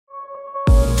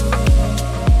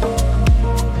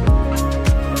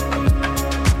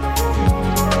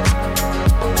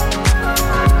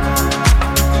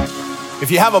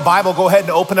If you have a Bible, go ahead and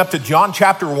open up to John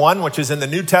chapter 1, which is in the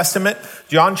New Testament.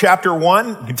 John chapter 1.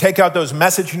 You can take out those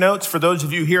message notes for those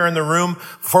of you here in the room.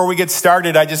 Before we get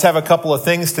started, I just have a couple of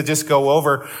things to just go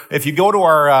over. If you go to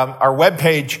our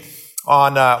webpage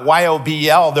on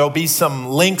YOBL, there'll be some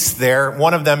links there.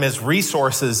 One of them is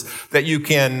resources that you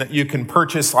can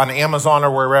purchase on Amazon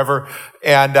or wherever.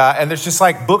 And there's just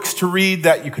like books to read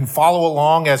that you can follow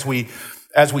along as we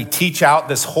teach out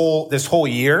this whole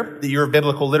year, the year of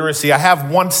biblical literacy. I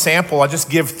have one sample. I'll just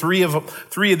give three of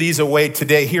these away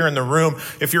today here in the room.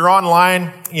 If you're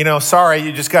online, sorry,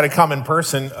 you just got to come in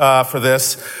person for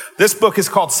this. This book is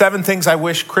called 7 Things I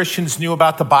Wish Christians Knew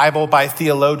About the Bible by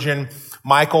theologian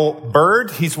Michael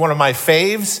Bird. He's one of my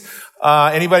faves.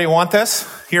 Anybody want this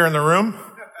here in the room?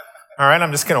 All right,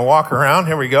 I'm just going to walk around.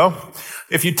 Here we go.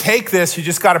 If you take this, you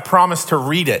just got to promise to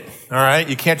read it. All right,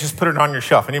 you can't just put it on your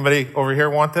shelf. Anybody over here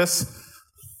want this?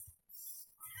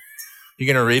 You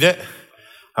going to read it?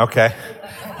 Okay.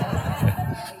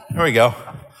 Here we go.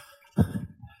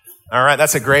 All right,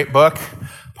 that's a great book.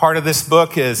 Part of this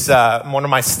book is one of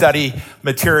my study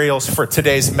materials for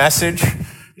today's message.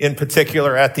 In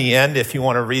particular, at the end, if you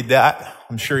want to read that,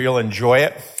 I'm sure you'll enjoy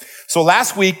it. So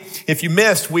last week, if you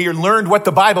missed, we learned what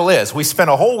the Bible is. We spent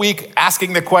a whole week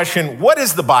asking the question, what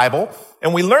is the Bible?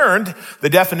 And we learned the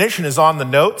definition is on the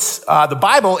notes. The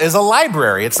Bible is a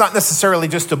library. It's not necessarily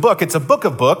just a book. It's a book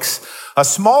of books, a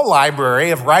small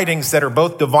library of writings that are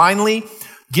both divinely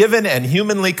given and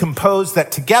humanly composed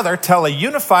that together tell a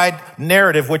unified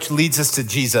narrative which leads us to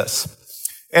Jesus.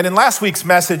 And in last week's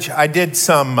message, I did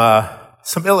some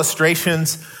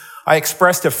illustrations. I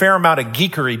expressed a fair amount of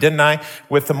geekery, didn't I,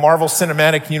 with the Marvel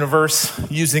Cinematic Universe,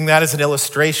 using that as an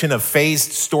illustration of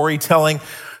phased storytelling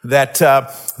that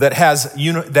has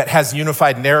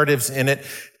unified narratives in it.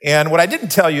 And what I didn't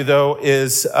tell you, though,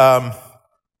 is,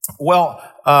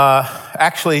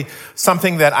 actually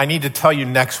something that I need to tell you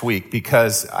next week,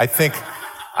 because I think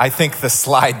the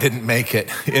slide didn't make it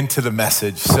into the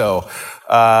message. So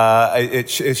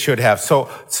it should have. So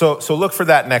look for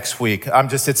that next week.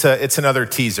 It's another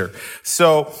teaser.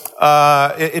 So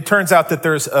it turns out that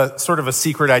there's a sort of a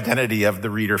secret identity of the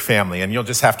Reader family, and you'll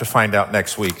just have to find out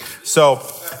next week. So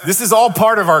this is all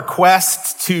part of our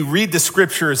quest to read the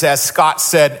scriptures, as Scott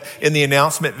said in the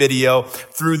announcement video,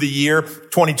 through the year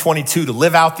 2022, to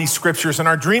live out these scriptures. And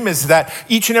our dream is that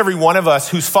each and every one of us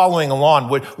who's following along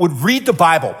would read the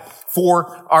Bible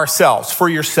for ourselves, for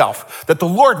yourself, that the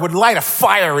Lord would light a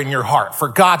fire in your heart for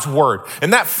God's word.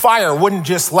 And that fire wouldn't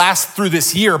just last through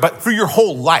this year, but through your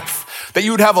whole life, that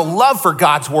you would have a love for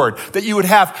God's word, that you would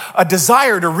have a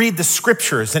desire to read the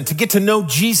scriptures and to get to know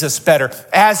Jesus better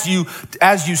as you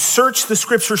search the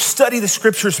scriptures, study the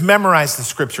scriptures, memorize the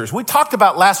scriptures. We talked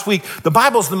about last week, the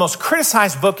Bible is the most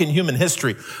criticized book in human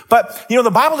history. But,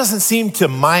 the Bible doesn't seem to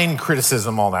mind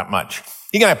criticism all that much.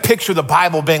 You gotta picture the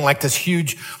Bible being like this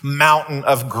huge mountain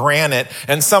of granite,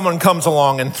 and someone comes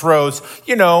along and throws,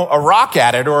 a rock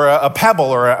at it, or a pebble,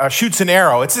 or shoots an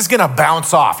arrow. It's just gonna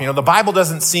bounce off. The Bible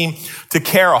doesn't seem to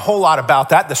care a whole lot about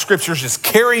that. The scriptures just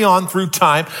carry on through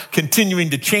time, continuing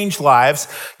to change lives,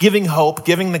 giving hope,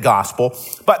 giving the gospel.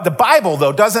 But the Bible,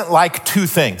 though, doesn't like 2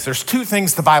 things. There's 2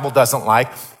 things the Bible doesn't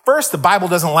like. First, the Bible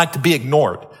doesn't like to be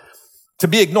ignored. To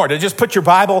be ignored. To just put your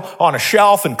Bible on a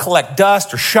shelf and collect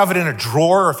dust, or shove it in a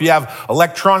drawer. Or if you have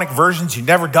electronic versions, you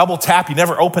never double tap, you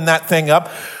never open that thing up.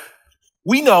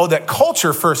 We know that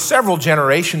culture for several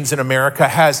generations in America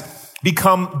has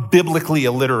become biblically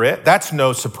illiterate. That's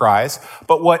no surprise.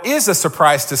 But what is a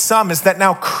surprise to some is that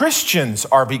now Christians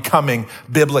are becoming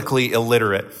biblically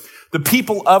illiterate. The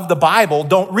people of the Bible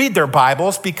don't read their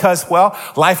Bibles because,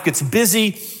 life gets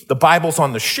busy. The Bible's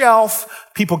on the shelf.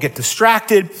 People get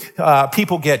distracted.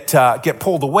 People get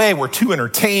pulled away. We're too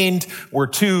entertained. We're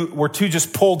too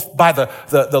just pulled by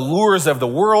the lures of the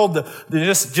world.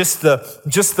 Just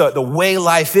the way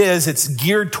life is. It's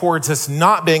geared towards us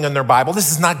not being in their Bible.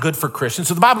 This is not good for Christians.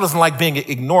 So the Bible doesn't like being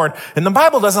ignored, and the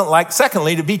Bible doesn't like,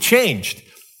 secondly, to be changed.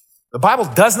 The Bible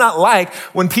does not like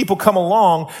when people come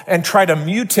along and try to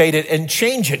mutate it and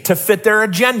change it to fit their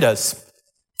agendas.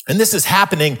 And this is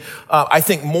happening, I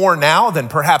think, more now than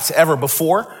perhaps ever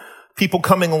before. People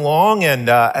coming along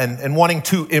and wanting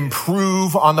to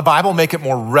improve on the Bible, make it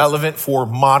more relevant for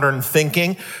modern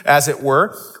thinking, as it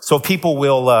were. So people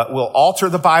will alter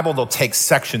the Bible. They'll take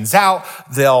sections out.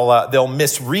 They'll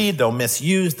misread. They'll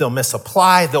misuse. They'll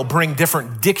misapply. They'll bring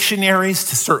different dictionaries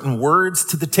to certain words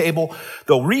to the table.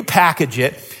 They'll repackage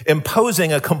it,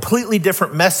 imposing a completely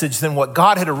different message than what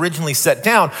God had originally set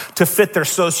down to fit their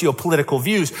socio-political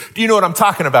views. Do you know what I'm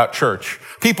talking about, church?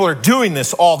 People are doing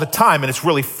this all the time, and it's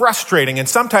really frustrating. And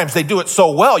sometimes they do it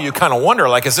so well, you kind of wonder,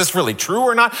 like, is this really true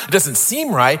or not? It doesn't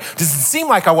seem right. It doesn't seem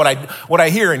like what I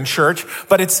hear in church,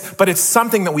 but it's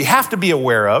something that we have to be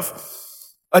aware of.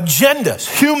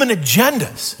 Agendas, human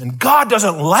agendas. And God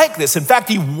doesn't like this. In fact,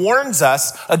 he warns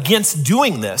us against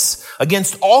doing this,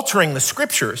 against altering the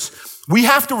scriptures. We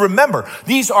have to remember,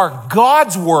 these are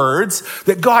God's words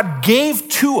that God gave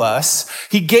to us.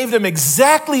 He gave them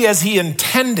exactly as he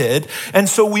intended. And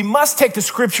so we must take the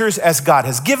scriptures as God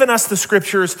has given us the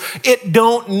scriptures. It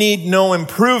don't need no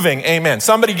improving. Amen.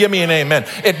 Somebody give me an amen.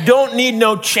 It don't need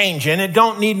no changing. It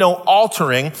don't need no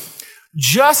altering.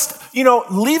 Just,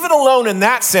 leave it alone in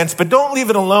that sense, but don't leave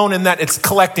it alone in that it's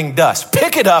collecting dust.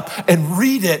 Pick it up and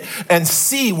read it and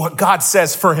see what God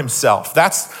says for himself.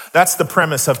 That's the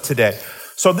premise of today.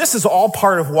 So this is all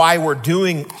part of why we're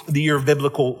doing the Year of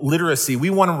Biblical Literacy. We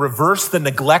want to reverse the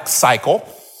neglect cycle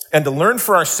and to learn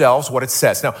for ourselves what it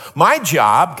says. Now, my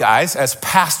job, guys, as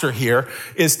pastor here,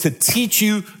 is to teach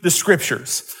you the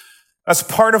scriptures. That's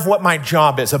part of what my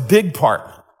job is, a big part.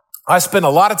 I spend a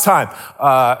lot of time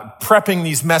prepping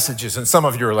these messages, and some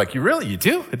of you are like, you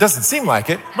do? It doesn't seem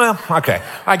like it. Well, okay,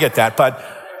 I get that. But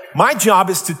my job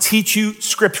is to teach you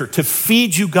scripture, to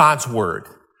feed you God's word.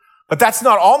 But that's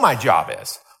not all my job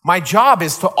is. My job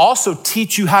is to also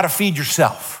teach you how to feed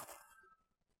yourself.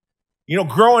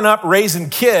 Growing up,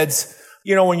 raising kids,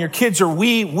 when your kids are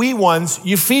wee ones,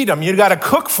 you feed them. You got to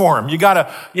cook for them. You got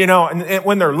to, and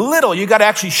when they're little, you got to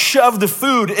actually shove the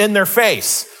food in their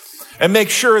face. And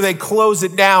make sure they close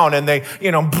it down and they,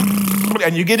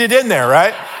 and you get it in there,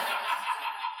 right?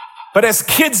 But as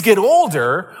kids get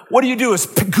older, what you do is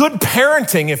good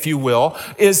parenting, if you will,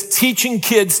 is teaching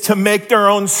kids to make their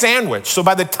own sandwich. So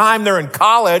by the time they're in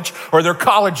college or they're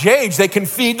college age, they can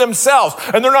feed themselves.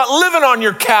 And they're not living on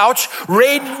your couch,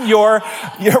 raiding your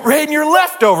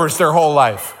leftovers their whole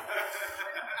life.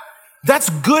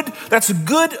 That's good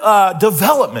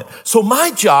development. So my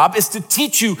job is to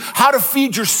teach you how to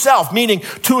feed yourself, meaning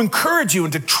to encourage you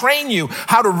and to train you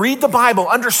how to read the Bible,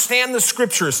 understand the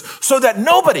scriptures, so that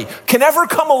nobody can ever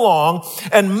come along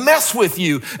and mess with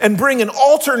you and bring an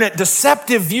alternate,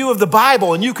 deceptive view of the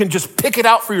Bible, and you can just pick it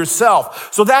out for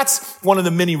yourself. So that's one of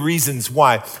the many reasons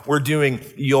why we're doing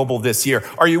Yobel this year.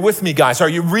 Are you with me, guys? Are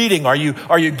you reading? Are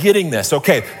you getting this?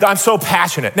 Okay, I'm so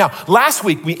passionate. Now, last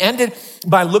week we ended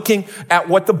by looking at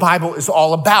what the Bible is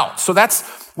all about. So that's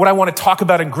what I want to talk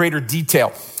about in greater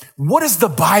detail. What is the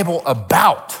Bible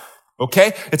about?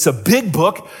 Okay? It's a big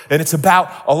book and it's about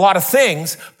a lot of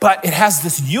things, but it has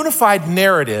this unified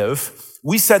narrative.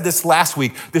 We said this last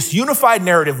week. This unified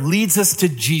narrative leads us to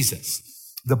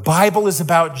Jesus. The Bible is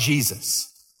about Jesus.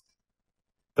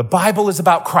 The Bible is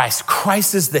about Christ.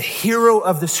 Christ is the hero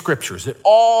of the scriptures. It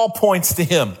all points to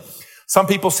him. Some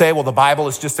people say, well, the Bible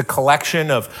is just a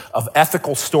collection of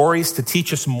ethical stories to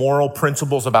teach us moral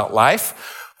principles about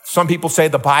life. Some people say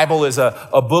the Bible is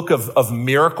a book of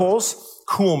miracles,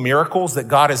 cool miracles that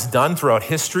God has done throughout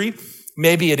history.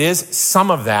 Maybe it is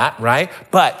some of that, right?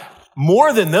 But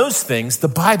more than those things, the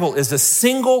Bible is a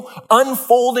single,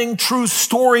 unfolding, true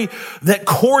story that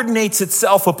coordinates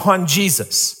itself upon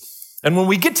Jesus. And when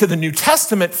we get to the New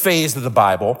Testament phase of the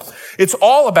Bible, it's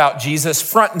all about Jesus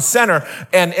front and center,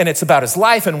 and it's about his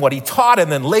life and what he taught.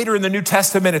 And then later in the New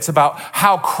Testament, it's about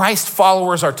how Christ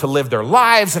followers are to live their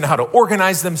lives and how to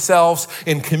organize themselves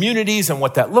in communities and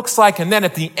what that looks like. And then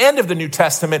at the end of the New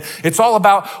Testament, it's all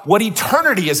about what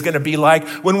eternity is going to be like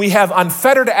when we have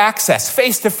unfettered access,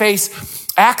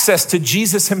 face-to-face access to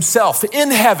Jesus himself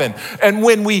in heaven. And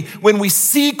when we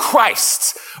see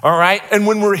Christ, all right, and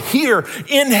when we're here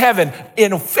in heaven,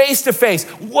 in face to face,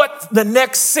 what the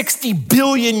next 60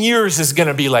 billion years is going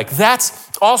to be like. That's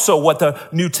also what the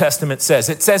New Testament says.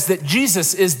 It says that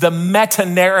Jesus is the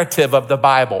meta-narrative of the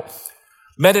Bible.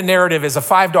 Meta-narrative is a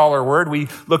 $5 word. We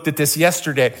looked at this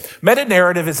yesterday.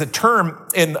 Meta-narrative is a term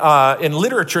in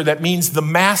literature that means the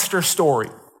master story.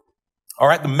 All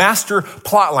right, the master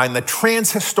plot line, the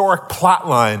transhistoric plot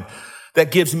line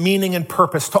that gives meaning and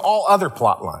purpose to all other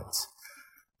plot lines.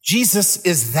 Jesus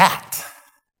is that,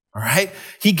 all right?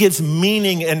 He gives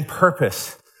meaning and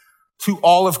purpose to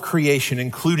all of creation,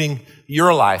 including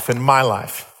your life and my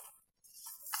life.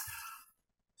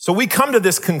 So we come to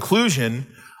this conclusion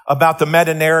about the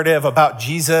meta-narrative, about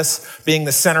Jesus being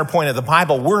the center point of the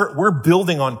Bible. We're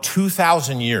building on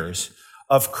 2,000 years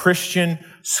of Christian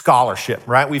scholarship,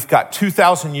 right? We've got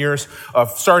 2,000 years of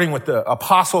starting with the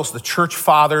apostles, the church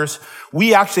fathers.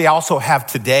 We actually also have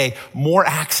today more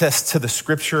access to the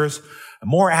scriptures,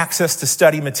 more access to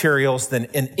study materials than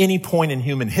in any point in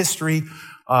human history.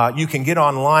 You can get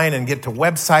online and get to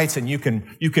websites, and you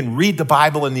can read the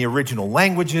Bible in the original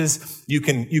languages. You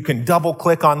can double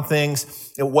click on things.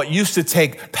 What used to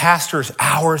take pastors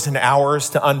hours and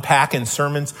hours to unpack in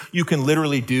sermons, you can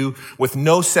literally do with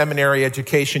no seminary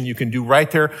education. You can do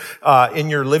right there in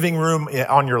your living room,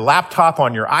 on your laptop,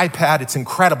 on your iPad. It's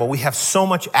incredible. We have so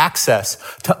much access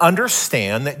to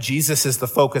understand that Jesus is the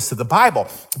focus of the Bible.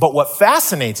 But what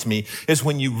fascinates me is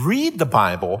when you read the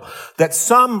Bible, that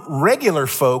some regular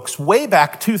folks way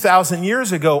back 2,000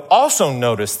 years ago also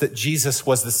noticed that Jesus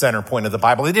was the center point of the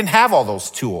Bible. They didn't have all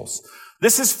those tools.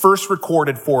 This is first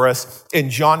recorded for us in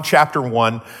John chapter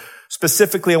 1.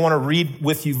 Specifically, I want to read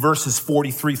with you verses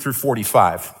 43 through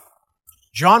 45.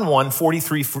 John 1,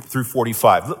 43 through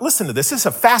 45. Listen to this. This is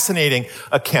a fascinating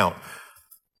account.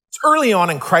 It's early on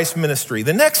in Christ's ministry.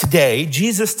 The next day,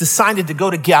 Jesus decided to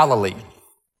go to Galilee.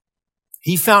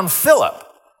 He found Philip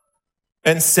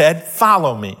and said,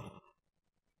 "Follow me."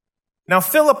 Now,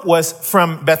 Philip was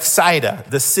from Bethsaida,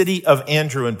 the city of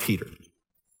Andrew and Peter.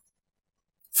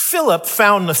 Philip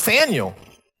found Nathanael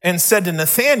and said to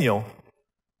Nathanael,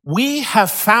 "We have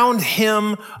found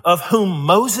him of whom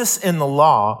Moses in the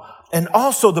law and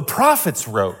also the prophets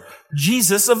wrote,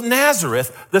 Jesus of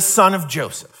Nazareth, the son of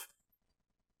Joseph."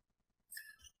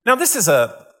 Now, this is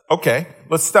okay,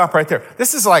 let's stop right there.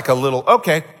 This is like a little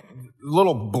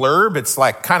blurb. It's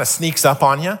like kind of sneaks up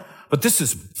on you, but this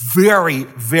is very,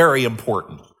 very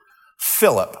important.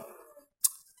 Philip.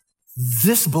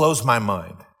 This blows my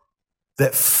mind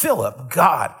that Philip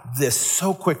got this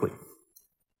so quickly.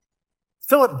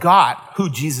 Philip got who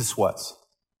Jesus was.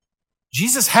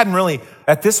 Jesus hadn't really,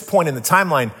 at this point in the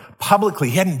timeline, publicly,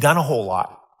 he hadn't done a whole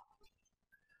lot.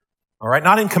 All right,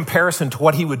 not in comparison to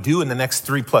what he would do in the next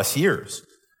 3+ years.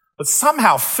 But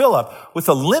somehow Philip, with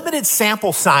a limited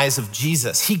sample size of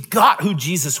Jesus, he got who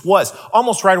Jesus was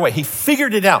almost right away. He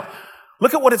figured it out.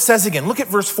 Look at what it says again. Look at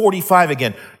verse 45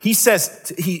 again. He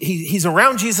says, he's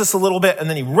around Jesus a little bit, and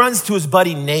then he runs to his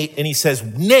buddy Nate, and he says,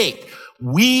 "Nate,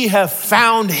 we have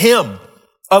found him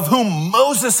of whom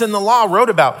Moses in the law wrote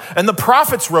about and the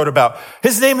prophets wrote about.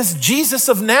 His name is Jesus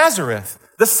of Nazareth,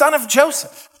 the son of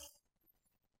Joseph."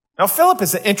 Now, Philip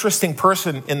is an interesting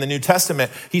person in the New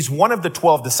Testament. He's one of the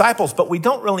 12 disciples, but we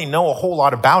don't really know a whole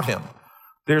lot about him.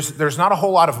 There's not a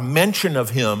whole lot of mention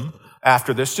of him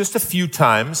after this, just a few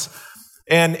times.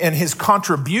 And his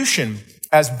contribution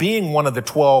as being one of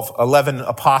the 11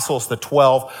 apostles, the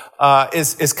 12,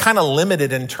 is kind of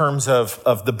limited in terms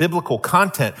of the biblical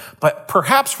content. But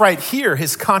perhaps right here,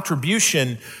 his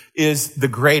contribution is the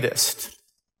greatest.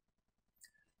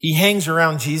 He hangs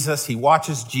around Jesus. He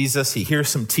watches Jesus. He hears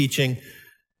some teaching,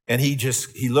 and he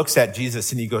looks at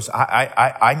Jesus and he goes,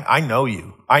 I know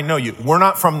you. I know you. We're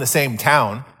not from the same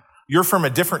town. You're from a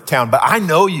different town, but I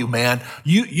know you, man.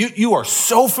 You are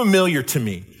so familiar to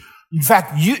me. In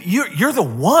fact, you're the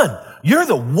one. You're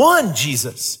the one,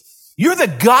 Jesus. You're the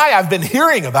guy I've been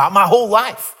hearing about my whole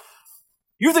life.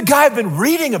 You're the guy I've been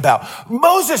reading about.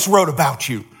 Moses wrote about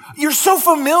you. You're so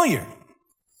familiar.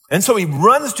 And so he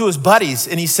runs to his buddies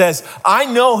and he says, "I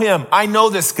know him. I know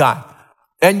this guy.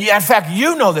 And in fact,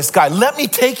 you know this guy. Let me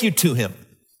take you to him."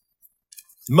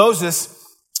 Moses,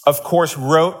 of course,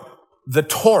 wrote the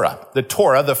Torah,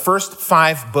 the first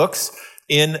 5 books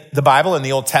in the Bible, in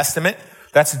the Old Testament.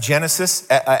 That's Genesis,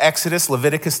 Exodus,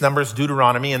 Leviticus, Numbers,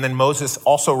 Deuteronomy. And then Moses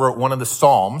also wrote one of the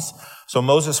Psalms. So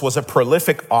Moses was a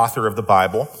prolific author of the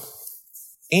Bible.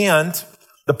 And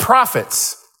the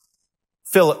prophets,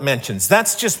 Philip mentions.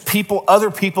 That's just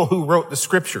other people who wrote the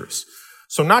scriptures.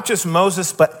 So not just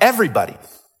Moses, but everybody.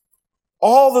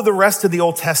 All of the rest of the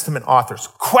Old Testament authors.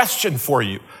 Question for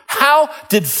you. How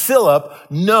did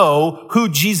Philip know who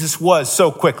Jesus was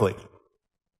so quickly?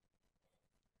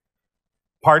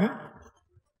 Pardon?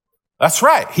 That's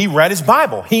right. He read his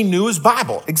Bible. He knew his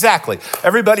Bible. Exactly.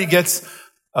 Everybody gets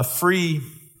a free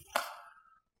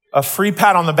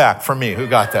pat on the back from me. Who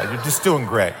got that? You're just doing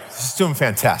great. Just doing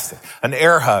fantastic. An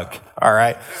air hug. All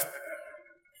right.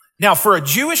 Now, for a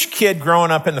Jewish kid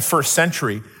growing up in the first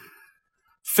century,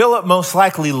 Philip most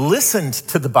likely listened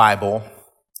to the Bible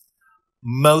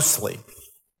mostly.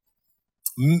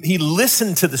 He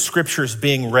listened to the scriptures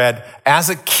being read as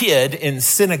a kid in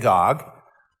synagogue.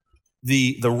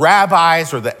 The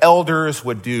rabbis or the elders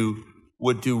would do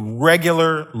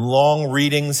regular long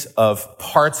readings of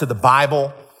parts of the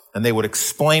Bible, and they would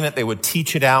explain it. They would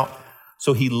teach it out.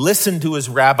 So he listened to his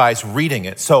rabbis reading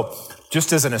it. So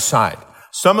just as an aside,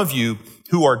 some of you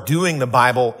who are doing the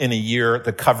Bible in a year,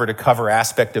 the cover to cover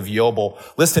aspect of Yobel,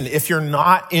 listen, if you're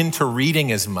not into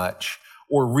reading as much,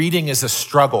 or reading is a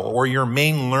struggle, or your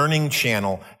main learning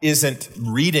channel isn't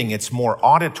reading, it's more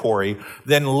auditory,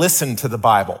 then listen to the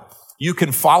Bible. You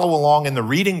can follow along in the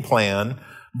reading plan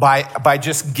by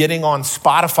just getting on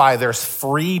Spotify.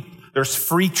 There's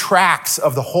free tracks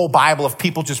of the whole Bible of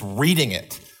people just reading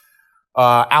it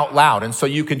out loud. And so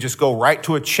you can just go right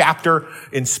to a chapter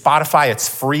in Spotify. It's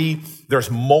free. There's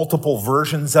multiple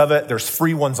versions of it. There's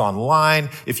free ones online.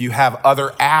 If you have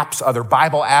other apps, other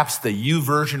Bible apps, the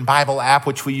YouVersion Bible app,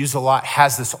 which we use a lot,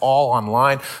 has this all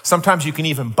online. Sometimes you can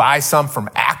even buy some from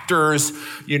actors.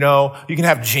 You can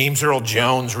have James Earl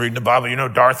Jones reading the Bible,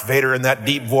 Darth Vader in that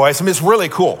deep voice. I mean, it's really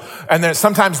cool. And then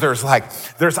sometimes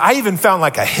I even found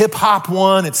like a hip hop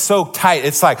one. It's so tight.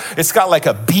 It's got like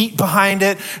a beat behind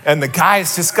it, and the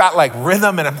guy's just got like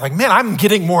rhythm. And I'm like, man, I'm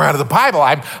getting more out of the Bible.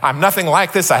 I'm nothing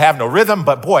like this. I have no rhythm,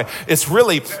 but boy, it's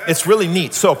really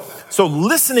neat. So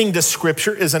listening to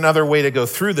scripture is another way to go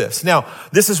through this. Now,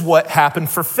 this is what happened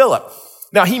for Philip.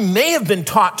 Now, he may have been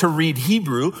taught to read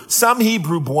Hebrew. Some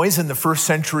Hebrew boys in the first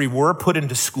century were put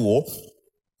into school.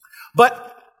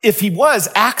 But if he was,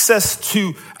 access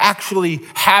to actually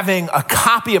having a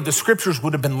copy of the scriptures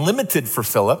would have been limited for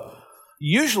Philip.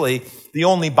 Usually, the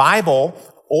only Bible,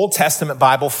 Old Testament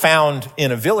Bible, found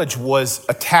in a village was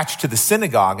attached to the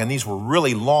synagogue. And these were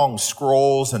really long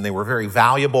scrolls, and they were very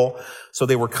valuable. So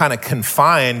they were kind of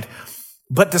confined.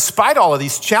 But despite all of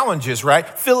these challenges, right,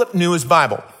 Philip knew his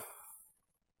Bible.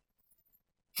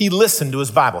 He listened to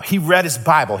his Bible. He read his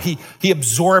Bible. He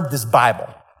absorbed his Bible.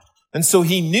 And so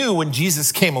he knew when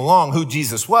Jesus came along who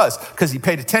Jesus was because he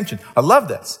paid attention. I love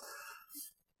this.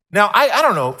 Now, I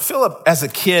don't know, Philip as a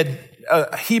kid,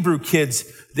 Hebrew kids,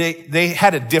 they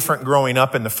had a different growing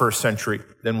up in the first century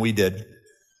than we did.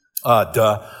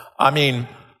 I mean,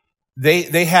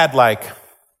 they had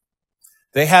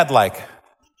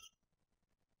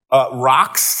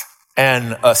rocks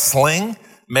and a sling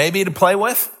maybe to play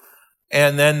with.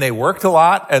 And then they worked a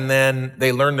lot, and then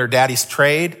they learned their daddy's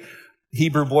trade.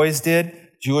 Hebrew boys did,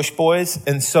 Jewish boys.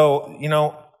 And so,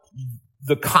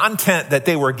 the content that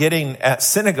they were getting at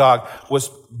synagogue was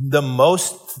the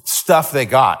most stuff they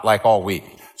got, like all week.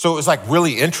 So it was like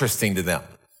really interesting to them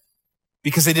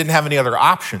because they didn't have any other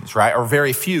options, right? Or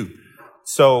very few.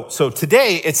 So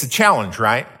today it's a challenge,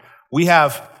 right? We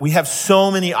have so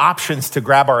many options to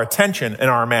grab our attention and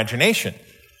our imagination.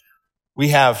 We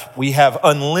have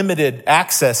unlimited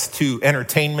access to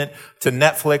entertainment, to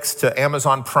Netflix, to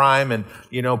Amazon Prime, and,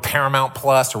 Paramount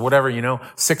Plus or whatever,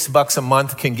 $6 a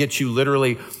month can get you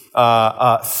literally,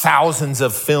 thousands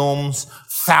of films,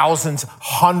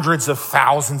 hundreds of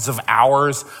thousands of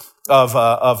hours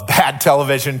of bad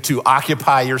television to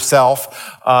occupy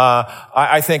yourself.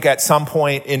 I think at some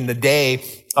point in the day,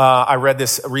 I read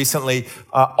this recently,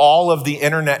 all of the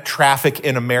internet traffic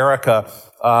in America,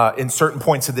 in certain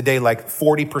points of the day, like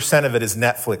 40% of it is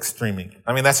Netflix streaming.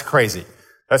 I mean, that's crazy.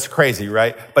 That's crazy,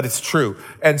 right? But it's true.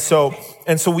 And so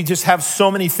we just have so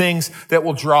many things that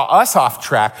will draw us off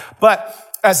track. But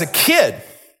as a kid,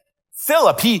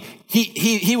 Philip,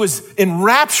 he was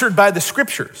enraptured by the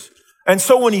scriptures. And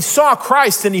so when he saw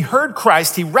Christ and he heard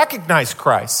Christ, he recognized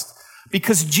Christ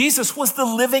because Jesus was the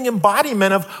living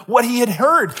embodiment of what he had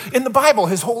heard in the Bible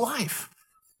his whole life.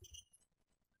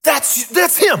 That's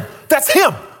him. That's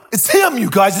him. It's him, you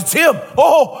guys. It's him.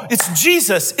 Oh, it's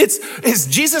Jesus. It's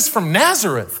Jesus from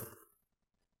Nazareth.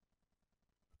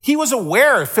 He was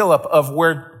aware, Philip, of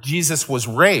where Jesus was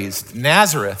raised,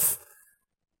 Nazareth.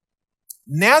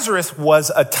 Nazareth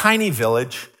was a tiny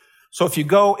village. So if you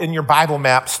go in your Bible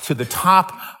maps to the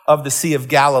top of the Sea of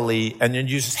Galilee and then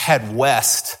you just head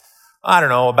west,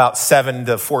 about 7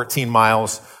 to 14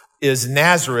 miles is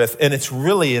Nazareth, and it's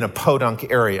really in a podunk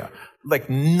area. Like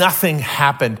nothing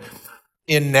happened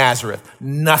in Nazareth.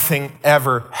 Nothing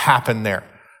ever happened there.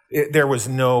 There was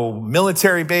no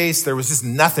military base. There was just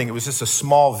nothing. It was just a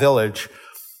small village.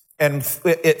 And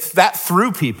that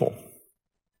threw people.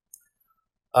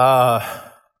 I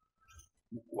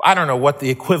don't know what the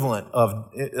equivalent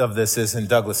of this is in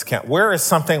Douglas County. Where is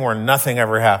something where nothing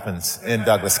ever happens in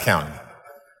Douglas County?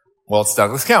 Well, it's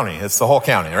Douglas County. It's the whole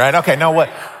county, right? Okay, no, what?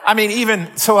 I mean,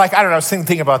 even, so I was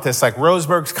thinking about this, like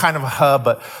Roseburg's kind of a hub,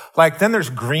 but then there's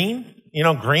Green.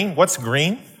 Green? What's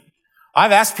Green?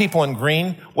 I've asked people in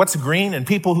Green, what's Green? And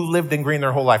people who lived in Green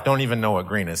their whole life don't even know what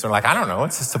Green is. They're like, I don't know.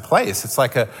 It's just a place.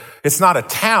 It's not a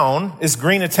town. Is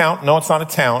Green a town? No, it's not a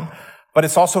town. But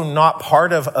it's also not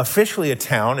part of officially a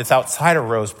town. It's outside of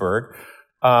Roseburg.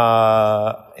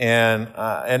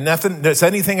 And nothing, does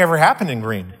anything ever happen in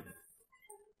Green?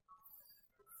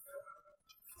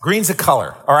 Green's a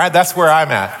color, all right? That's where I'm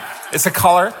at. It's a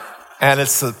color, and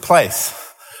it's a place.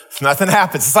 If nothing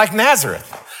happens, it's like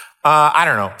Nazareth. I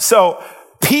don't know. So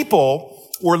people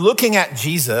were looking at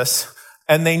Jesus,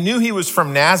 And they knew he was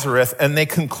from Nazareth, and they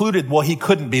concluded, well, he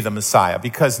couldn't be the Messiah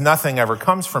because nothing ever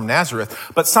comes from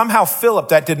Nazareth. But somehow Philip,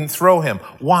 that didn't throw him.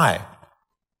 Why?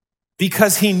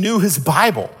 Because he knew his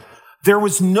Bible. There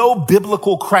was no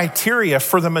biblical criteria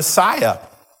for the Messiah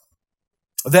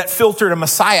that filtered a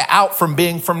Messiah out from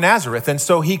being from Nazareth. And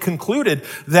so he concluded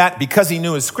that because he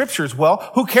knew his scriptures,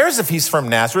 well, who cares if he's from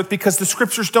Nazareth? Because the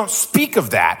scriptures don't speak of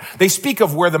that. They speak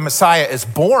of where the Messiah is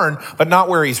born, but not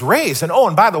where he's raised. And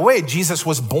by the way, Jesus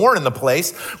was born in the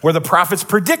place where the prophets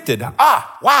predicted.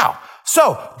 Wow.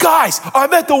 So, guys, I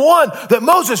met the one that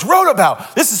Moses wrote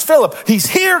about. This is Philip. He's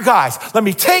here, guys. Let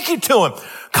me take you to him.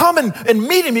 Come and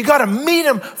meet him. You got to meet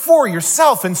him for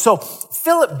yourself. And so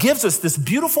Philip gives us this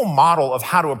beautiful model of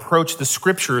how to approach the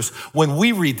scriptures when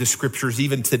we read the scriptures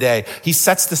even today. He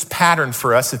sets this pattern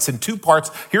for us. It's in two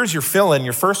parts. Here's your fill-in,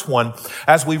 your first one.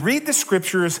 As we read the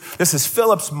scriptures, this is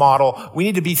Philip's model. We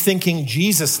need to be thinking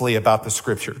Jesusly about the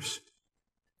scriptures.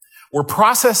 We're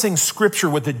processing scripture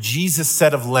with a Jesus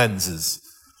set of lenses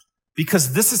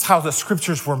because this is how the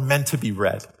scriptures were meant to be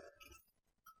read.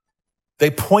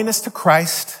 They point us to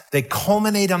Christ. They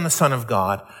culminate on the Son of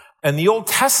God. And the Old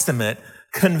Testament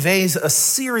conveys a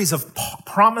series of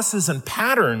promises and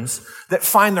patterns that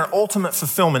find their ultimate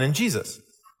fulfillment in Jesus.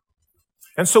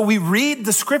 And so we read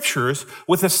the scriptures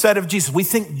with a set of Jesus. We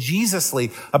think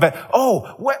Jesusly about,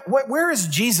 where is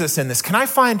Jesus in this? Can I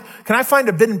find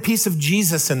a bit and piece of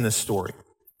Jesus in this story?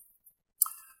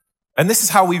 And this is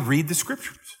how we read the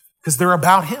scriptures because they're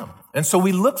about him. And so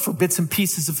we look for bits and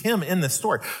pieces of him in this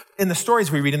story, in the stories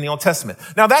we read in the Old Testament.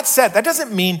 Now that said, that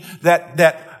doesn't mean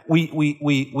that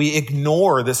we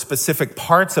ignore the specific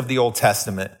parts of the Old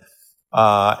Testament.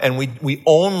 And we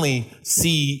only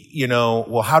see,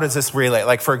 how does this relate?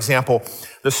 Like, for example,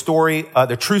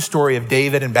 the true story of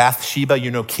David and Bathsheba,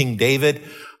 King David,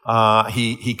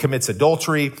 he commits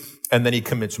adultery and then he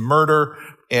commits murder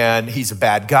and he's a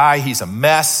bad guy. He's a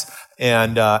mess.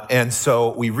 And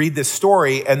so we read this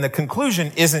story and the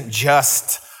conclusion isn't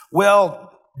just,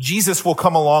 Jesus will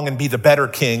come along and be the better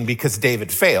king because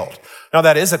David failed. Now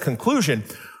that is a conclusion,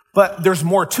 but there's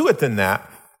more to it than that.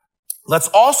 Let's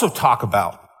also talk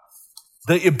about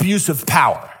the abuse of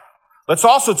power. Let's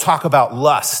also talk about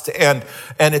lust and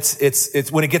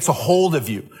it's when it gets a hold of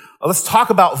you. Let's talk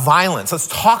about violence. Let's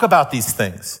talk about these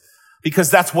things because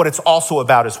that's what it's also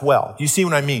about as well. Do you see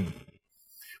what I mean?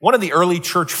 One of the early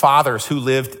church fathers who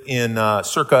lived in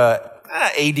circa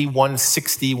AD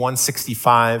 160,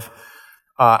 165,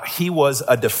 he was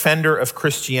a defender of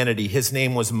Christianity. His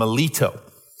name was Melito.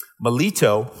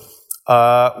 Melito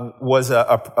was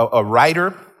a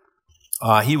writer.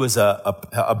 He was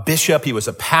a bishop. He was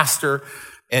a pastor,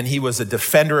 and he was a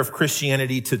defender of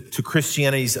Christianity to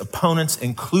Christianity's opponents,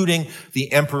 including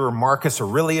the Emperor Marcus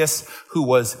Aurelius, who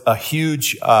was a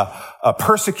huge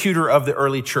persecutor of the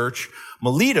early church.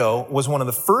 Melito was one of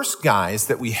the first guys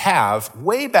that we have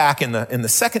way back in the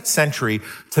 2nd century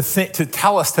to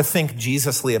tell us to think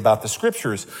Jesusly about the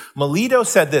scriptures. Melito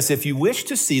said this: if you wish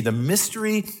to see the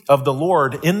mystery of the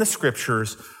Lord in the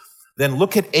scriptures, then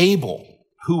look at Abel,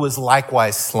 who was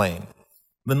likewise slain.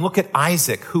 Then look at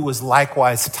Isaac, who was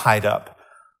likewise tied up.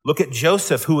 Look at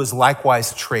Joseph, who was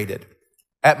likewise traded.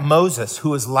 At Moses, who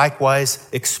was likewise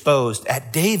exposed.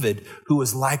 At David, who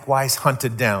was likewise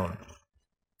hunted down.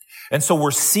 And so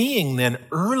we're seeing then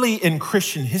early in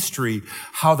Christian history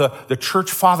how the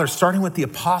church fathers, starting with the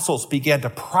apostles, began to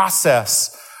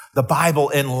process the Bible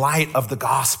in light of the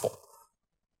gospel.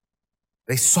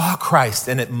 They saw Christ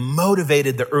and it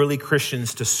motivated the early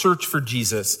Christians to search for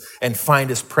Jesus and find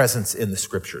his presence in the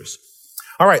scriptures.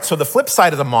 All right, so the flip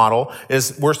side of the model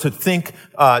is we're to think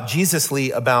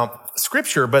Jesusly about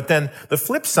scripture, but then the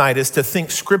flip side is to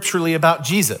think scripturally about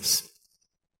Jesus.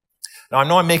 Now, I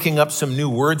know I'm making up some new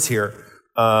words here.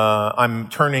 I'm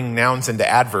turning nouns into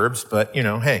adverbs, but,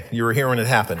 hey, you were here when it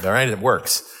happened, all right? It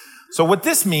works. So what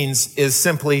this means is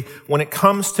simply when it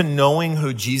comes to knowing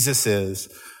who Jesus is,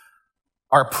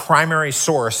 our primary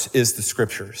source is the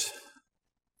scriptures.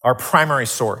 Our primary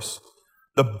source.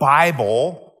 The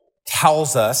Bible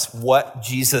tells us what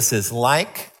Jesus is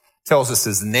like, tells us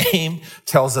his name,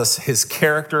 tells us his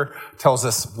character, tells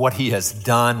us what he has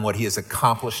done, what he has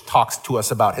accomplished, talks to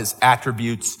us about his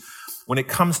attributes. When it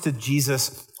comes to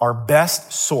Jesus, our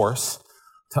best source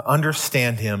to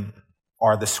understand him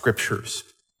are the scriptures.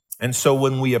 And so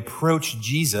when we approach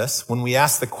Jesus, when we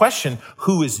ask the question,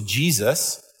 who is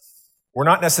Jesus? We're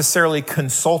not necessarily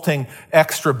consulting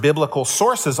extra biblical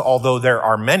sources, although there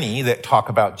are many that talk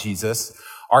about Jesus.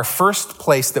 Our first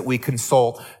place that we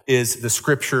consult is the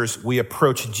scriptures. We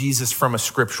approach Jesus from a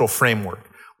scriptural framework.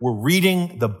 We're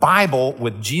reading the Bible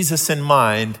with Jesus in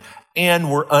mind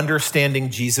and we're understanding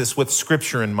Jesus with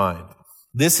Scripture in mind.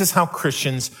 This is how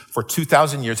Christians for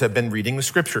 2,000 years have been reading the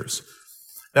Scriptures.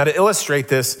 Now, to illustrate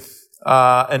this,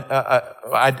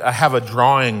 I have a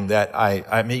drawing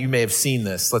that you may have seen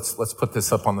this. Let's put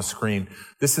this up on the screen.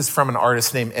 This is from an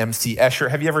artist named M.C. Escher.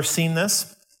 Have you ever seen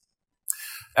this?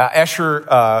 Escher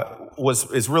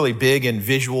is really big in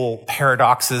visual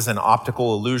paradoxes and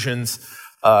optical illusions.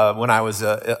 When I was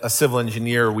a civil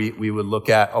engineer, we would look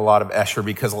at a lot of Escher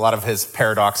because a lot of his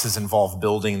paradoxes involve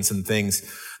buildings and things.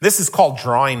 This is called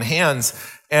drawing hands.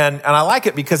 And I like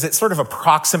it because it sort of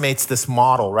approximates this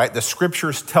model, right? The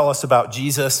Scriptures tell us about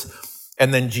Jesus,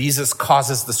 and then Jesus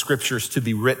causes the Scriptures to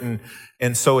be written.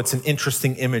 And so it's an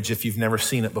interesting image if you've never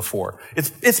seen it before.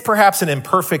 It's perhaps an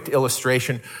imperfect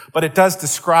illustration, but it does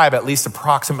describe at least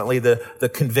approximately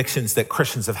the convictions that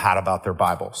Christians have had about their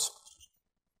Bibles.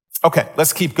 Okay,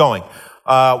 let's keep going.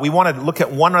 We want to look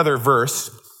at one other verse.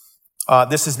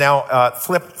 This is now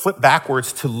flip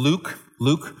backwards to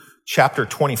Luke chapter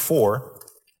 24.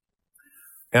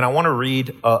 And I want to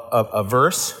read a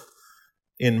verse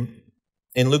in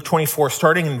Luke 24,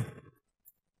 starting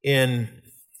in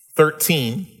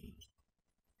 13,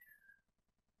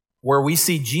 where we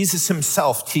see Jesus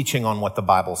himself teaching on what the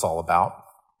Bible's all about.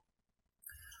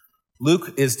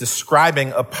 Luke is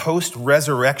describing a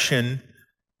post-resurrection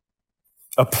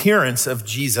appearance of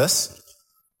Jesus.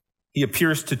 He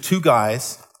appears to two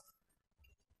guys.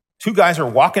 Two guys are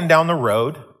walking down the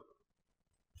road.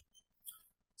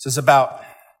 This is about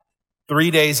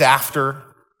 3 days after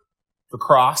the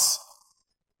cross.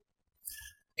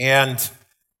 And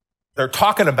they're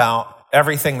talking about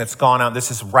everything that's gone on. This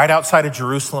is right outside of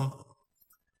Jerusalem.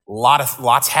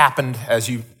 Lots happened, as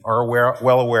you are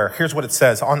well aware. Here's what it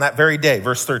says. On that very day,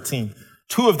 verse 13,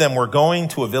 two of them were going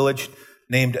to a village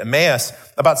named Emmaus,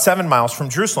 about 7 miles from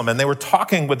Jerusalem. And they were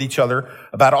talking with each other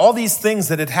about all these things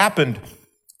that had happened.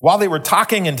 While they were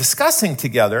talking and discussing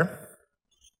together,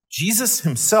 Jesus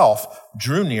himself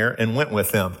drew near and went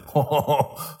with them.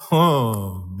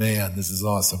 Oh, man, this is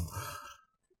awesome.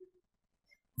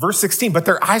 Verse 16, but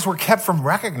their eyes were kept from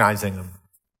recognizing him.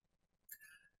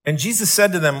 And Jesus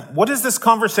said to them, what is this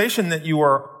conversation that you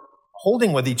are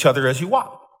holding with each other as you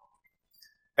walk?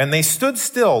 And they stood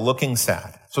still looking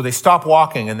sad. So they stop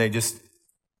walking and they're just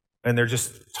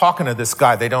talking to this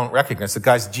guy they don't recognize. The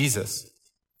guy's Jesus.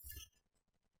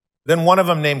 Then one of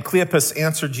them named Cleopas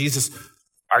answered Jesus,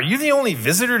 are you the only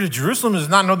visitor to Jerusalem who does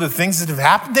not know the things that have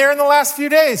happened there in the last few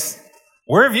days?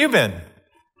 Where have you been?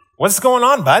 What's going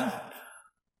on, bud?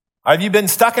 Have you been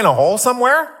stuck in a hole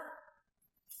somewhere?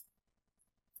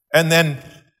 And then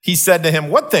he said to him,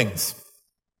 what things?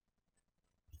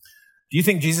 Do you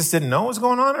think Jesus didn't know what was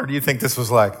going on? Or do you think this was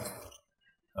like,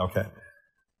 okay.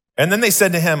 And then they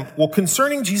said to him, well,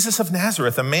 concerning Jesus of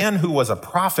Nazareth, a man who was a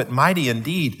prophet, mighty in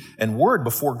deed and word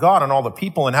before God and all the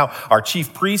people, and how our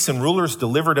chief priests and rulers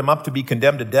delivered him up to be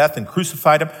condemned to death and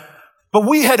crucified him. But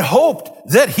we had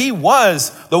hoped that he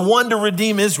was the one to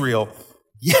redeem Israel.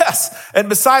 Yes. And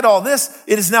beside all this,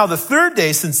 it is now the third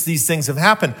day since these things have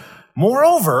happened.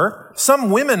 Moreover,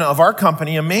 some women of our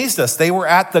company amazed us. They were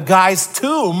at the guy's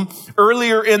tomb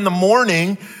earlier in the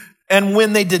morning, and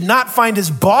when they did not find his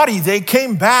body, they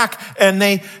came back and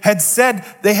they had said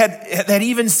they had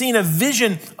even seen a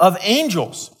vision of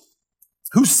angels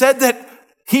who said that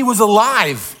he was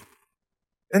alive.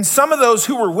 And some of those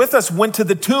who were with us went to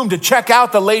the tomb to check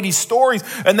out the lady's stories,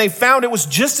 and they found it was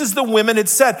just as the women had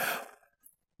said.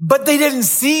 But they didn't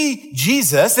see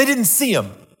Jesus. They didn't see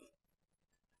him.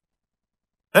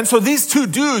 And so these two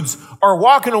dudes are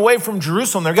walking away from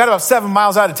Jerusalem. They've got about 7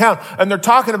 miles out of town, and they're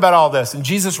talking about all this. And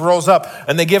Jesus rolls up,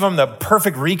 and they give him the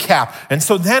perfect recap. And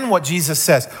so then what Jesus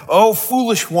says, oh,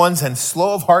 foolish ones and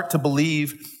slow of heart to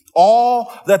believe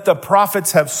all that the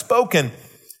prophets have spoken.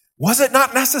 Was it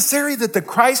not necessary that the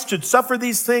Christ should suffer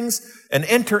these things and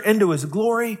enter into his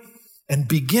glory? And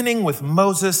beginning with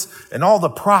Moses and all the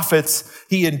prophets,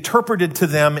 he interpreted to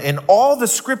them in all the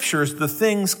scriptures the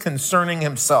things concerning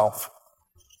himself.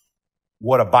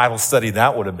 What a Bible study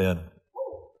that would have been.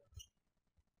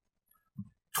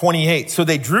 28. So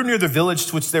they drew near the village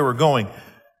to which they were going.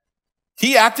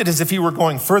 He acted as if he were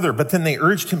going further, but then they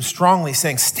urged him strongly,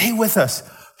 saying, stay with us.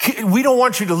 We don't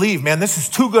want you to leave, man. This is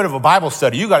too good of a Bible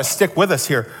study. You got to stick with us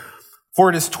here. For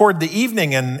it is toward the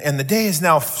evening, and the day is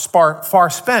now far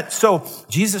spent. So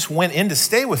Jesus went in to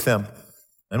stay with them.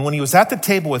 And when he was at the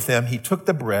table with them, he took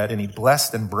the bread, and he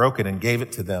blessed and broke it and gave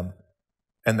it to them.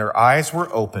 And their eyes were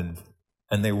opened,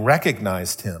 and they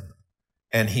recognized him,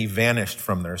 and he vanished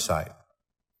from their sight.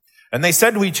 And they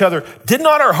said to each other, did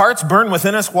not our hearts burn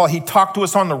within us while he talked to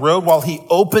us on the road, while he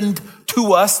opened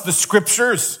to us the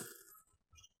scriptures?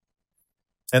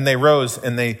 And they rose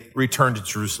and they returned to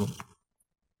Jerusalem.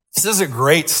 This is a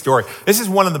great story. This is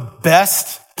one of the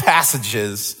best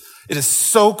passages. It is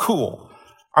so cool.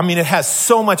 I mean, it has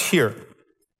so much here.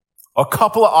 A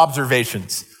couple of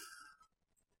observations.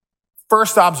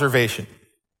 First observation,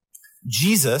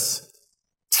 Jesus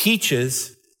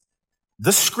teaches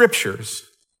the scriptures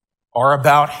are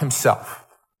about himself.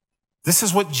 This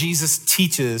is what Jesus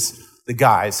teaches the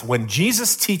guys. When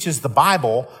Jesus teaches the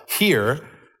Bible here,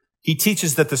 he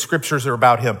teaches that the scriptures are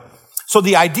about him. So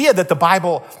the idea that the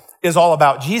Bible is all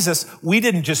about Jesus, we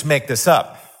didn't just make this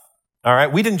up. All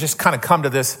right. We didn't just kind of come to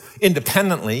this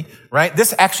independently, right?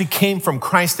 This actually came from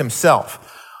Christ himself.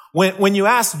 When you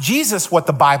ask Jesus what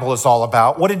the Bible is all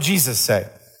about, what did Jesus say?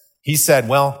 He said,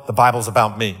 well, the Bible's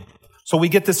about me. So we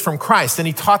get this from Christ, and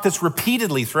he taught this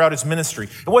repeatedly throughout his ministry.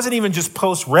 It wasn't even just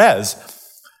post-res.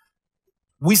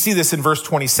 We see this in verse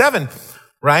 27,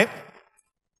 right?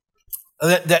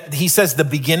 That he says the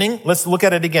beginning, let's look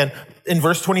at it again. In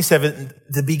verse 27,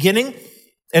 the beginning,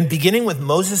 and beginning with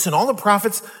Moses and all the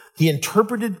prophets, he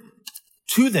interpreted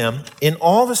to them in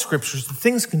all the scriptures the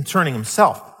things concerning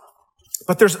himself.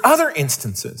 But there's other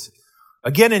instances.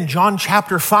 Again, in John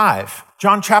chapter 5.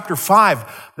 John chapter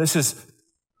 5, this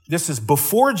is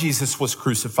before Jesus was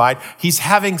crucified. He's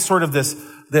having sort of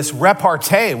this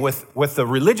repartee with the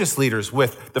religious leaders,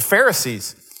 with the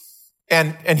Pharisees.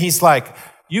 And he's like,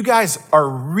 you guys are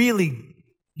really,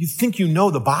 you think you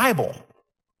know the Bible.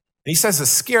 And he says the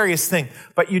scariest thing,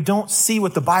 but you don't see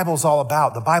what the Bible's all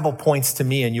about. The Bible points to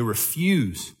me and you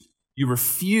refuse. You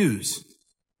refuse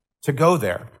to go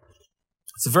there.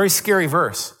 It's a very scary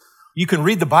verse. You can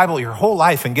read the Bible your whole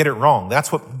life and get it wrong.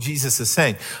 That's what Jesus is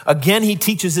saying. Again, he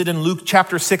teaches it in Luke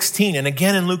chapter 16 and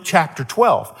again in Luke chapter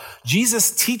 12.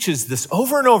 Jesus teaches this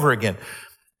over and over again.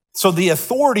 So the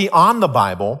authority on the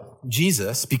Bible,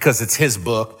 Jesus, because it's his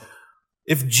book,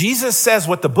 if Jesus says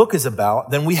what the book is about,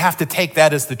 then we have to take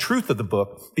that as the truth of the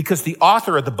book because the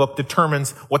author of the book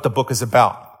determines what the book is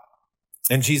about.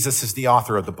 And Jesus is the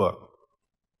author of the book.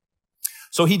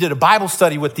 So he did a Bible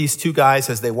study with these two guys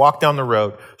as they walked down the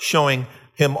road, showing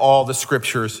him all the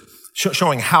scriptures,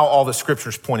 showing how all the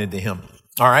scriptures pointed to him.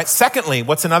 All right. Secondly,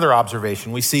 what's another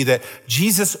observation? We see that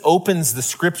Jesus opens the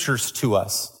scriptures to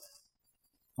us.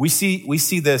 We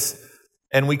see this,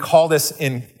 and we call this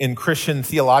in Christian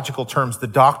theological terms, the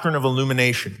doctrine of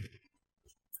illumination.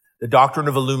 The doctrine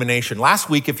of illumination. Last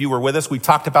week, if you were with us, we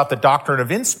talked about the doctrine of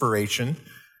inspiration,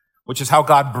 which is how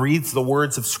God breathes the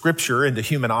words of scripture into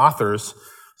human authors.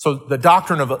 So the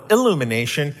doctrine of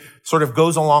illumination sort of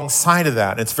goes alongside of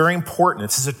that. It's very important.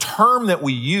 It's a term that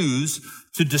we use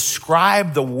to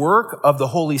describe the work of the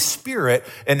Holy Spirit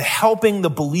in helping the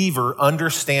believer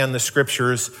understand the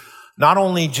scriptures, not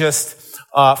only just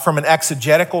from an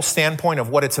exegetical standpoint of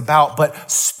what it's about, but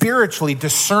spiritually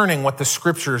discerning what the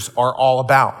scriptures are all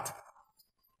about.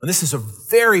 And this is a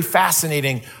very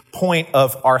fascinating point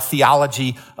of our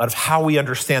theology of how we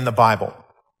understand the Bible.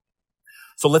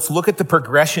 So let's look at the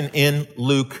progression in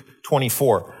Luke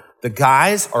 24. The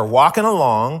guys are walking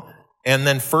along, and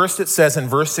then first it says in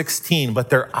verse 16,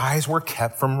 but their eyes were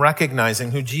kept from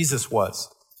recognizing who Jesus was.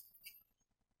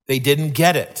 They didn't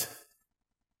get it.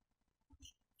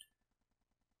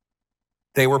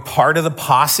 They were part of the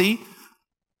posse.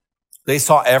 They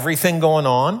saw everything going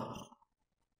on.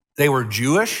 They were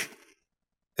Jewish.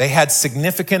 They had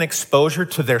significant exposure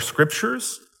to their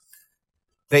scriptures.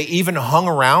 They even hung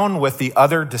around with the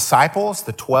other disciples,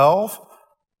 the 12.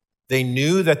 They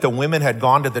knew that the women had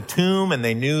gone to the tomb, and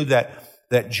they knew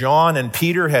that John and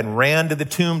Peter had ran to the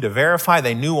tomb to verify.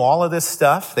 They knew all of this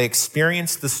stuff. They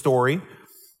experienced the story,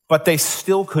 but they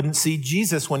still couldn't see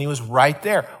Jesus when he was right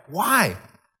there. Why?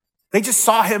 They just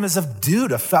saw him as a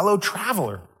dude, a fellow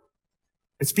traveler.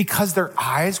 It's because their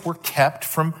eyes were kept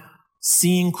from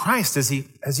seeing Christ as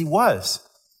he was.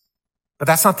 But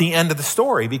that's not the end of the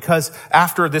story, because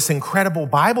after this incredible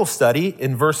Bible study,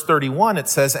 in verse 31, it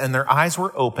says, and their eyes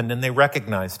were opened and they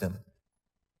recognized him.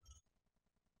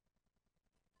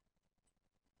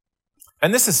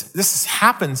 And this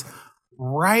happens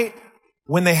right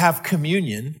when they have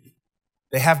communion.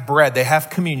 They have bread, they have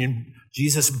communion.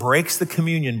 Jesus breaks the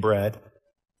communion bread,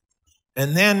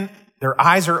 and then their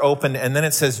eyes are opened, and then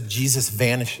it says Jesus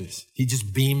vanishes. He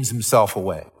just beams himself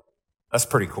away. That's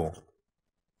pretty cool.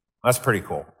 That's pretty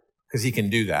cool, because he can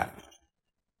do that.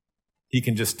 He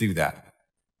can just do that.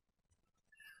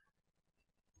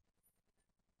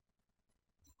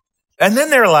 And then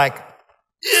they're like,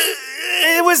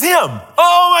 it was him.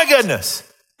 Oh my goodness.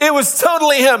 It was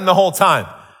totally him the whole time.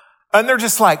 And they're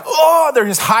just like, oh, they're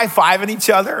just high-fiving each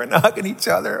other and hugging each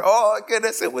other. Oh my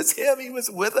goodness, it was him. He was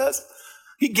with us.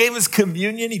 He gave us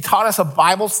communion. He taught us a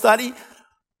Bible study.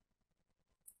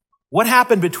 What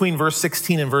happened between verse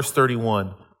 16 and verse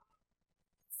 31?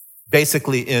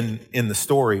 Basically in the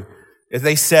story, is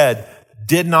they said,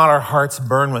 did not our hearts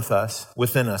burn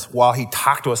within us while he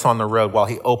talked to us on the road, while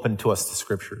he opened to us the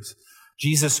scriptures?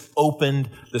 Jesus opened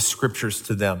the scriptures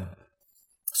to them.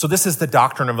 So this is the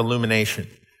doctrine of illumination.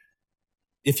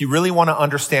 If you really want to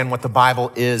understand what the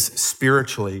Bible is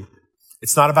spiritually,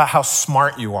 it's not about how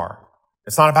smart you are.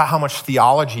 It's not about how much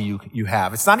theology you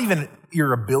have. It's not even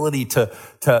your ability to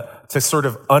sort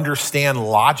of understand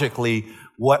logically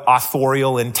what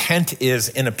authorial intent is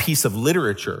in a piece of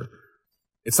literature.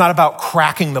 It's not about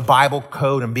cracking the Bible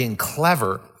code and being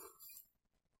clever.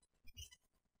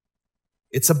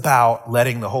 It's about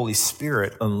letting the Holy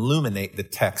Spirit illuminate the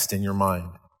text in your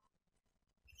mind.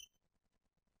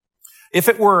 If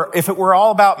it were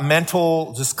all about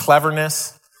mental just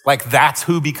cleverness, like that's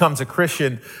who becomes a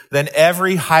Christian, then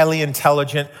every highly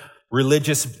intelligent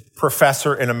religious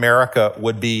professor in America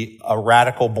would be a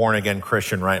radical born-again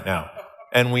Christian right now.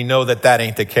 And we know that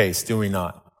ain't the case, do we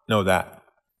not know that?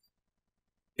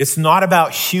 It's not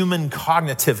about human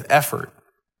cognitive effort.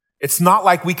 It's not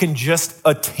like we can just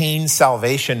attain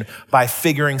salvation by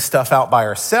figuring stuff out by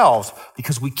ourselves,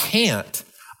 because we can't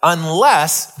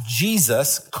unless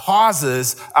Jesus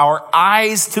causes our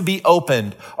eyes to be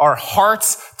opened, our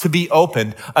hearts to be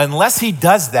opened. Unless he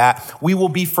does that, we will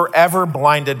be forever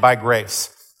blinded by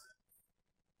grace,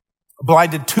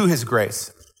 blinded to his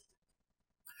grace.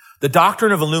 The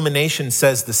doctrine of illumination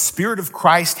says the Spirit of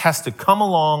Christ has to come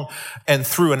along and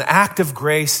through an act of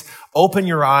grace, open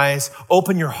your eyes,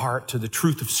 open your heart to the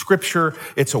truth of Scripture.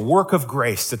 It's a work of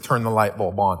grace to turn the light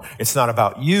bulb on. It's not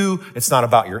about you. It's not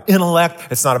about your intellect.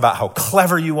 It's not about how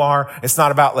clever you are. It's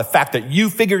not about the fact that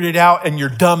you figured it out and your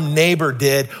dumb neighbor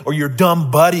did or your dumb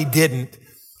buddy didn't.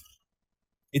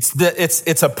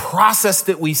 It's a process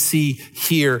that we see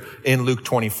here in Luke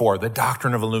 24, the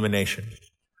doctrine of illumination.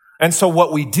 And so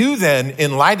what we do then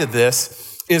in light of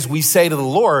this is we say to the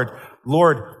Lord,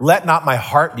 Lord, let not my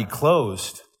heart be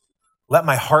closed. Let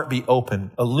my heart be open.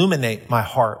 Illuminate my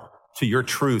heart to your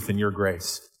truth and your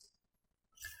grace.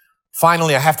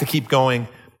 Finally, I have to keep going.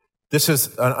 This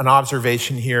is an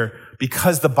observation here.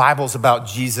 Because the Bible's about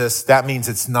Jesus, that means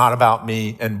it's not about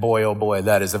me. And boy, oh boy,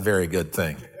 that is a very good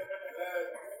thing.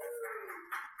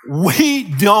 We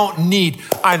don't need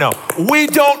another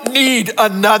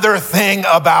thing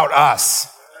about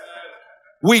us.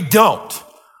 We don't.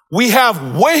 We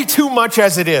have way too much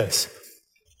as it is.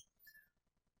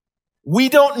 We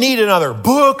don't need another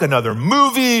book, another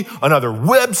movie, another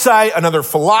website, another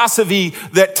philosophy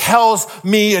that tells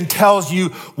me and tells you,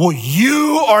 well,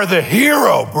 you are the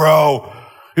hero, bro.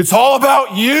 It's all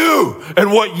about you and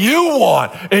what you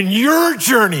want and your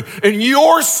journey and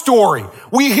your story.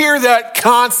 We hear that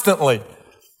constantly.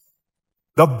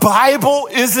 The Bible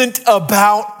isn't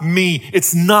about me.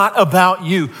 It's not about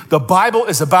you. The Bible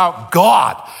is about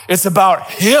God. It's about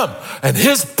him and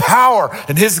his power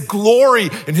and his glory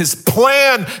and his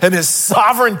plan and his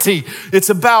sovereignty. It's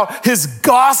about his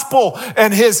gospel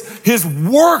and his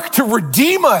work to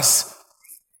redeem us.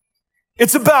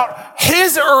 It's about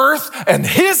his earth and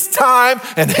his time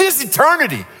and his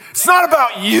eternity. It's not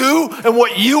about you and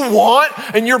what you want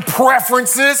and your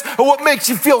preferences and what makes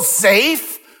you feel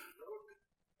safe.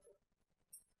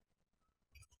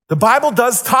 The Bible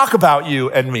does talk about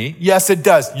you and me. Yes, it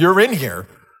does. You're in here,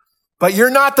 but you're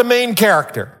not the main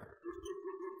character.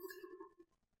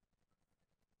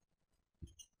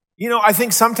 You know, I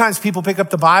think sometimes people pick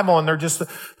up the Bible and they're just,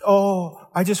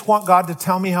 I just want God to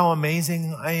tell me how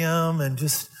amazing I am and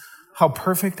just how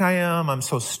perfect I am. I'm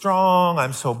so strong.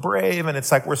 I'm so brave. And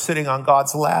it's like we're sitting on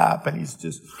God's lap and he's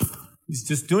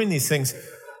just doing these things.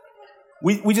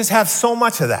 We just have so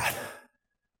much of that.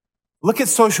 Look at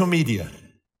social media.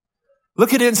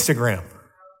 Look at Instagram.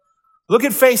 Look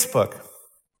at Facebook.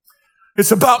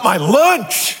 It's about my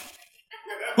lunch.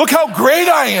 Look how great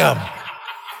I am.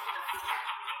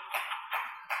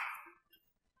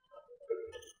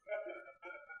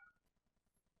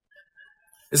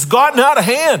 It's gotten out of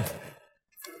hand.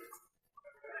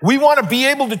 We want to be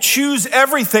able to choose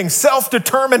everything,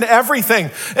 self-determine everything.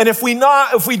 And if we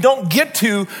don't get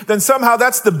to, then somehow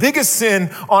that's the biggest sin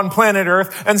on planet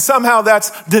Earth. And somehow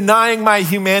that's denying my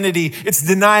humanity. It's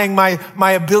denying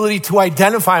my ability to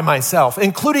identify myself,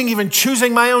 including even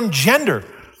choosing my own gender.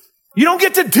 You don't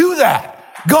get to do that.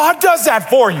 God does that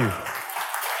for you.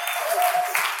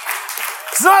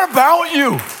 It's not about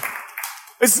you.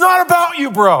 It's not about you,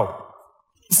 bro.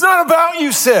 It's not about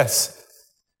you, sis.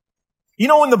 You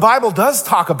know, when the Bible does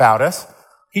talk about us,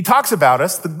 he talks about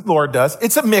us, the Lord does,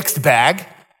 it's a mixed bag.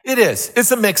 It is.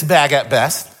 It's a mixed bag at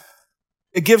best.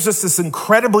 It gives us this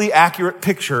incredibly accurate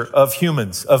picture of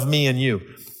humans, of me and you.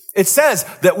 It says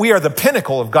that we are the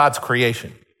pinnacle of God's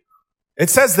creation. It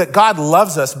says that God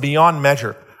loves us beyond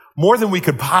measure, more than we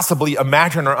could possibly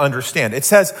imagine or understand. It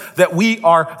says that we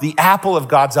are the apple of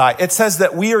God's eye. It says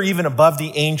that we are even above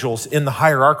the angels in the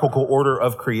hierarchical order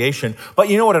of creation. But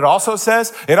you know what it also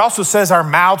says? It also says our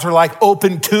mouths are like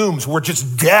open tombs where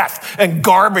just death and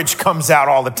garbage comes out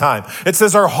all the time. It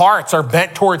says our hearts are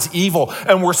bent towards evil,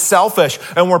 and we're selfish,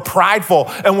 and we're prideful,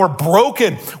 and we're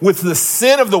broken with the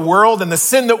sin of the world and the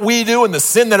sin that we do and the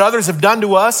sin that others have done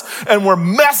to us. And we're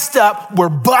messed up, we're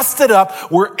busted up,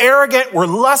 we're arrogant, we're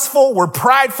lustful, we're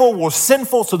prideful, we're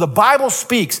sinful. So the Bible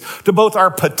speaks to both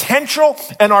our potential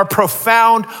and our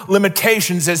profound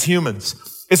limitations as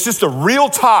humans. It's just a real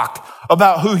talk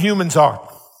about who humans are.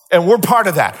 And we're part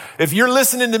of that. If you're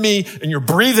listening to me and you're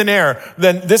breathing air,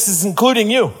 then this is including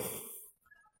you.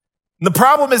 And the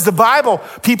problem is the Bible,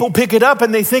 people pick it up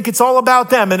and they think it's all about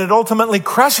them, and it ultimately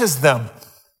crushes them.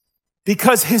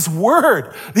 Because his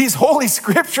word, these holy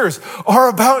scriptures, are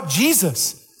about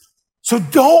Jesus. So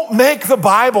don't make the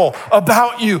Bible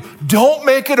about you. Don't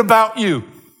make it about you.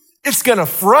 It's going to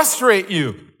frustrate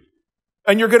you.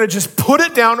 And you're going to just put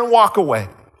it down and walk away.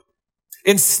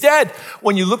 Instead,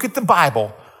 when you look at the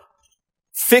Bible,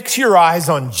 fix your eyes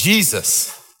on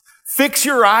Jesus. Fix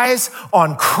your eyes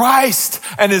on Christ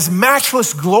and his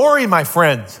matchless glory, my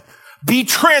friends. Be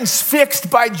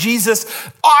transfixed by Jesus.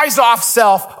 Eyes off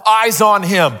self, eyes on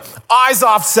him. Eyes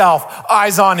off self,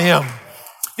 eyes on him.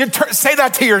 Say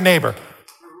that to your neighbor.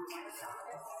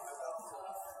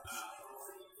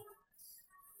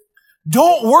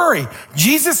 Don't worry.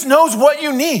 Jesus knows what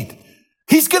you need.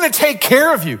 He's going to take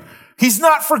care of you. He's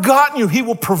not forgotten you. He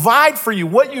will provide for you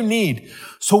what you need.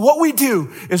 So what we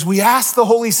do is we ask the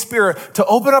Holy Spirit to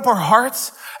open up our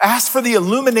hearts, ask for the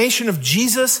illumination of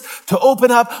Jesus to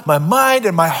open up my mind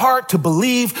and my heart to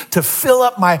believe, to fill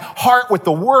up my heart with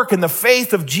the work and the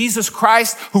faith of Jesus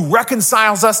Christ, who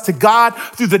reconciles us to God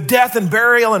through the death and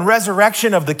burial and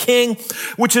resurrection of the King,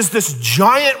 which is this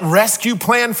giant rescue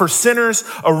plan for sinners,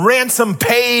 a ransom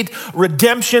paid,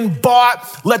 redemption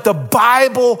bought. Let the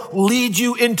Bible lead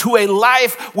you into a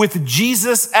life with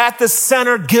Jesus at the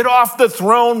center. Get off the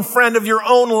throne, friend, of your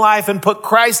own life and put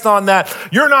Christ on that.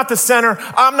 You're not the center.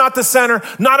 I'm not the center,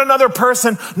 not another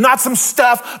person, not some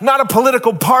stuff, not a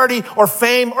political party or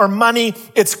fame or money.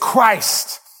 It's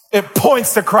Christ. It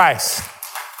points to Christ.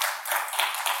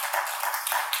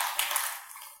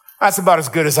 That's about as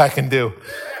good as I can do.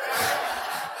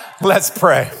 Let's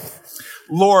pray.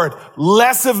 Lord,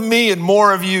 less of me and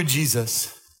more of you,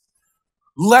 Jesus.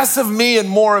 Less of me and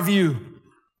more of you.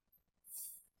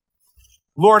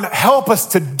 Lord, help us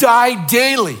to die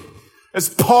daily, as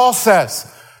Paul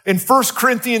says in 1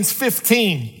 Corinthians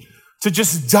 15, to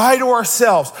just die to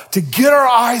ourselves, to get our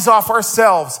eyes off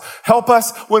ourselves. Help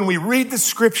us when we read the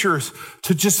scriptures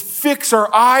to just fix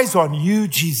our eyes on you,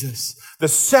 Jesus, the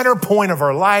center point of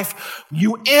our life.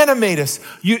 You animate us.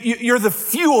 You're the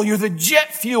fuel. You're the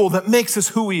jet fuel that makes us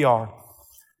who we are.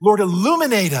 Lord,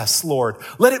 illuminate us, Lord.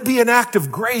 Let it be an act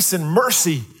of grace and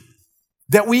mercy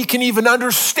that we can even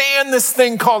understand this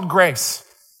thing called grace.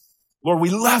 Lord, we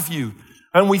love you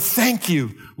and we thank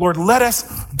you. Lord, let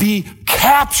us be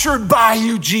captured by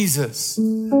you, Jesus,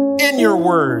 in your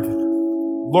word.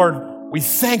 Lord, we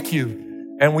thank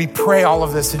you and we pray all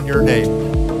of this in your name.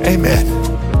 Amen.